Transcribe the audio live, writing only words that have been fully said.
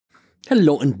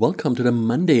Hello and welcome to the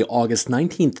Monday, August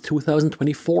 19th,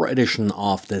 2024 edition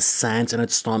of the Sands and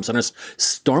Storm Center's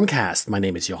Stormcast. My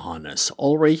name is Johannes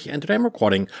Ulrich and today I'm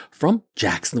recording from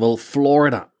Jacksonville,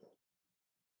 Florida.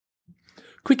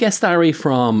 Quick guest diary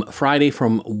from Friday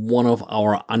from one of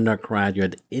our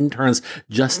undergraduate interns.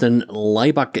 Justin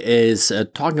Leibach is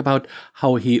talking about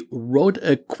how he wrote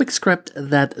a quick script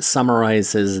that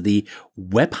summarizes the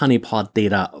web honeypot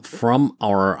data from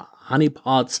our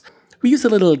honeypots. We used a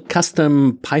little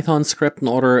custom Python script in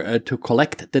order to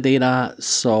collect the data.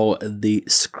 So the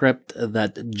script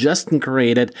that Justin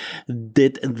created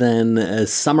did then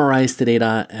summarize the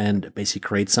data and basically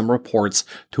create some reports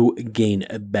to gain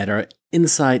a better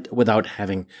insight without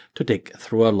having to dig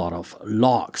through a lot of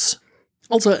logs.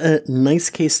 Also, a nice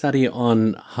case study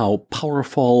on how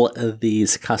powerful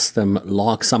these custom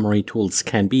log summary tools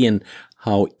can be and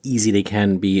how easy they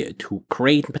can be to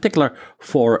create, in particular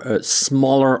for a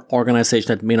smaller organization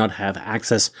that may not have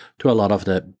access to a lot of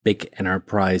the big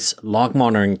enterprise log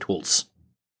monitoring tools.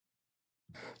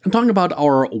 I'm talking about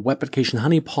our web application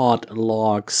honeypot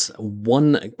logs.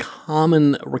 One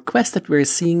common request that we're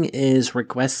seeing is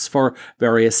requests for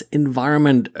various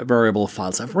environment variable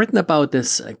files. I've written about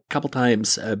this a couple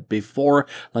times before,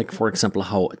 like for example,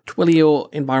 how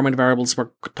Twilio environment variables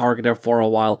were targeted for a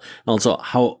while, and also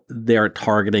how they're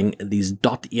targeting these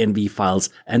 .env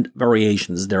files and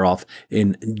variations thereof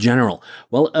in general.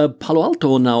 Well, Palo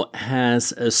Alto now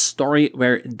has a story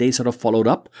where they sort of followed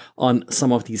up on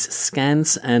some of these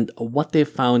scans. And what they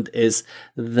found was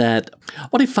that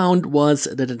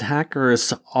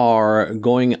attackers are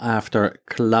going after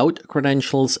cloud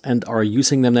credentials and are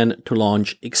using them then to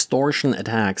launch extortion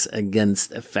attacks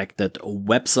against affected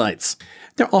websites.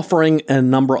 They're offering a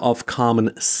number of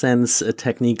common sense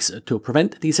techniques to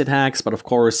prevent these attacks, but of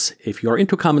course, if you're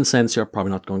into common sense, you're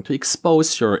probably not going to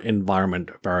expose your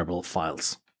environment variable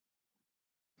files.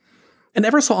 And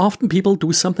ever so often, people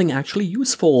do something actually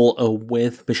useful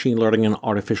with machine learning and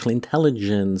artificial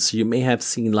intelligence. You may have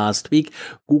seen last week,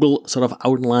 Google sort of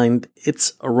outlined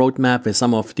its roadmap with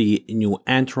some of the new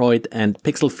Android and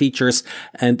Pixel features.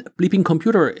 And Bleeping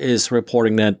Computer is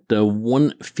reporting that the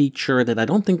one feature that I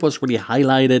don't think was really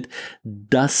highlighted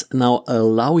does now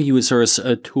allow users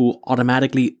to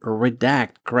automatically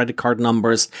redact credit card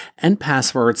numbers and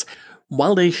passwords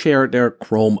while they share their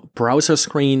Chrome browser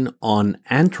screen on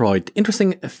Android.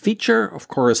 Interesting feature. Of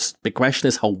course, the question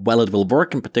is how well it will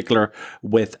work, in particular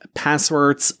with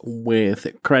passwords, with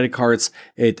credit cards.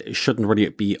 It shouldn't really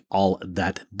be all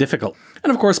that difficult.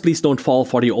 And of course, please don't fall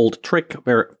for the old trick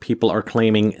where people are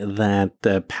claiming that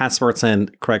the passwords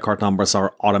and credit card numbers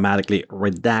are automatically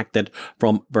redacted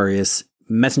from various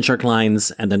messenger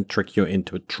clients and then trick you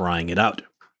into trying it out.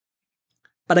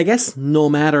 But I guess no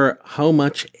matter how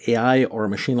much AI or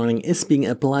machine learning is being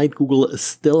applied, Google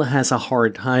still has a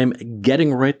hard time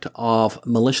getting rid of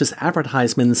malicious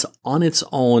advertisements on its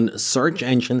own search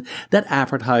engine that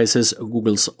advertises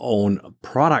Google's own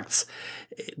products.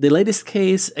 The latest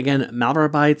case, again,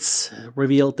 Malwarebytes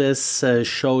revealed this,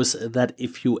 shows that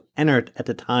if you entered at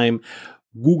the time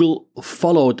Google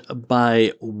followed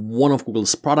by one of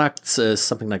Google's products,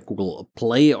 something like Google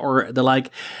Play or the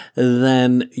like,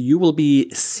 then you will be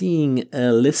seeing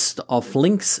a list of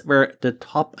links where the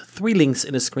top 3 links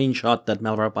in a screenshot that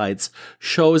Malwarebytes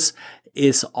shows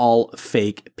is all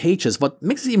fake pages. What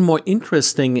makes it even more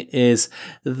interesting is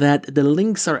that the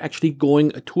links are actually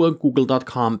going to a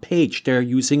google.com page. They're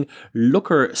using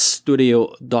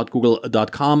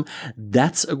lookerstudio.google.com.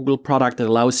 That's a Google product that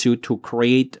allows you to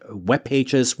create web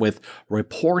pages with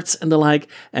reports and the like.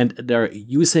 And they're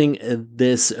using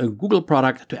this Google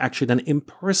product to actually then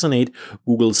impersonate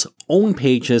Google's own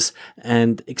pages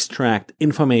and extract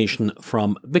information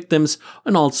from victims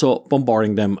and also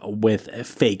bombarding them with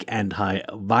fake antivirus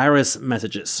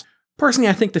messages. Personally,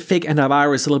 I think the fake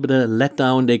antivirus is a little bit of a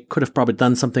letdown. They could have probably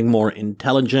done something more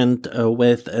intelligent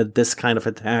with this kind of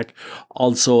attack.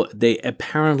 Also, they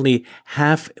apparently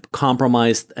have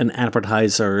compromised an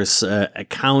advertiser's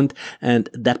account, and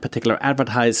that particular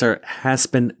advertiser has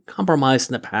been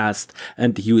compromised in the past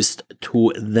and used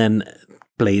to then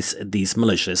place these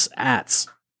malicious ads.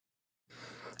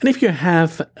 And if you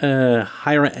have a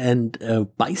higher end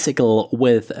bicycle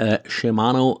with a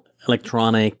Shimano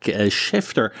electronic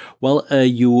shifter, well,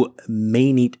 you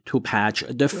may need to patch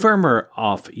the firmware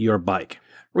of your bike.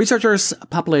 Researchers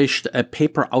published a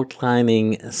paper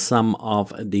outlining some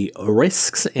of the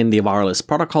risks in the wireless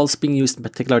protocols being used. In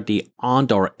particular, the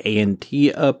ANT or ANT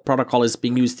protocol is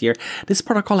being used here. This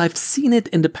protocol, I've seen it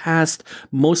in the past,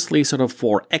 mostly sort of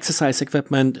for exercise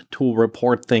equipment to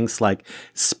report things like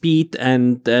speed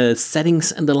and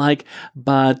settings and the like.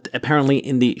 But apparently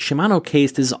in the Shimano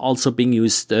case, this is also being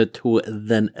used to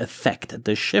then affect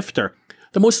the shifter.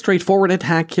 The most straightforward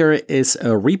attack here is a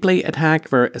replay attack,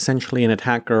 where essentially an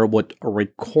attacker would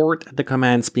record the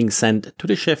commands being sent to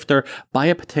the shifter by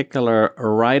a particular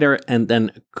rider and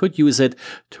then could use it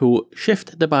to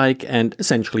shift the bike and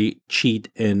essentially cheat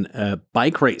in a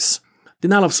bike race.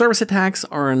 Denial of service attacks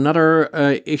are another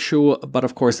issue, but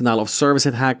of course denial of service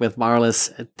attack with wireless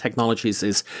technologies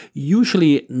is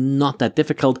usually not that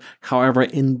difficult. However,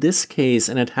 in this case,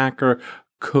 an attacker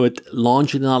could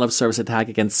launch a denial of service attack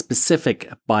against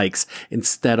specific bikes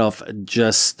instead of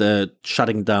just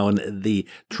shutting down the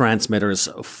transmitters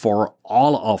for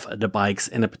all of the bikes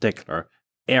in a particular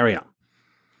area.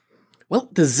 Well,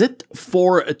 this is it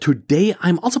for today.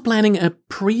 I'm also planning a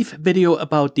brief video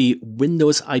about the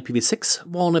Windows IPv6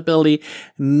 vulnerability.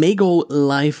 May go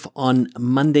live on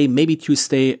Monday, maybe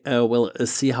Tuesday. We'll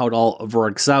see how it all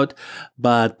works out.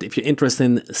 But if you're interested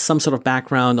in some sort of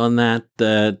background on that,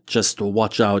 just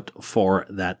watch out for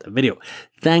that video.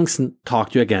 Thanks and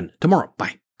talk to you again tomorrow.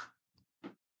 Bye.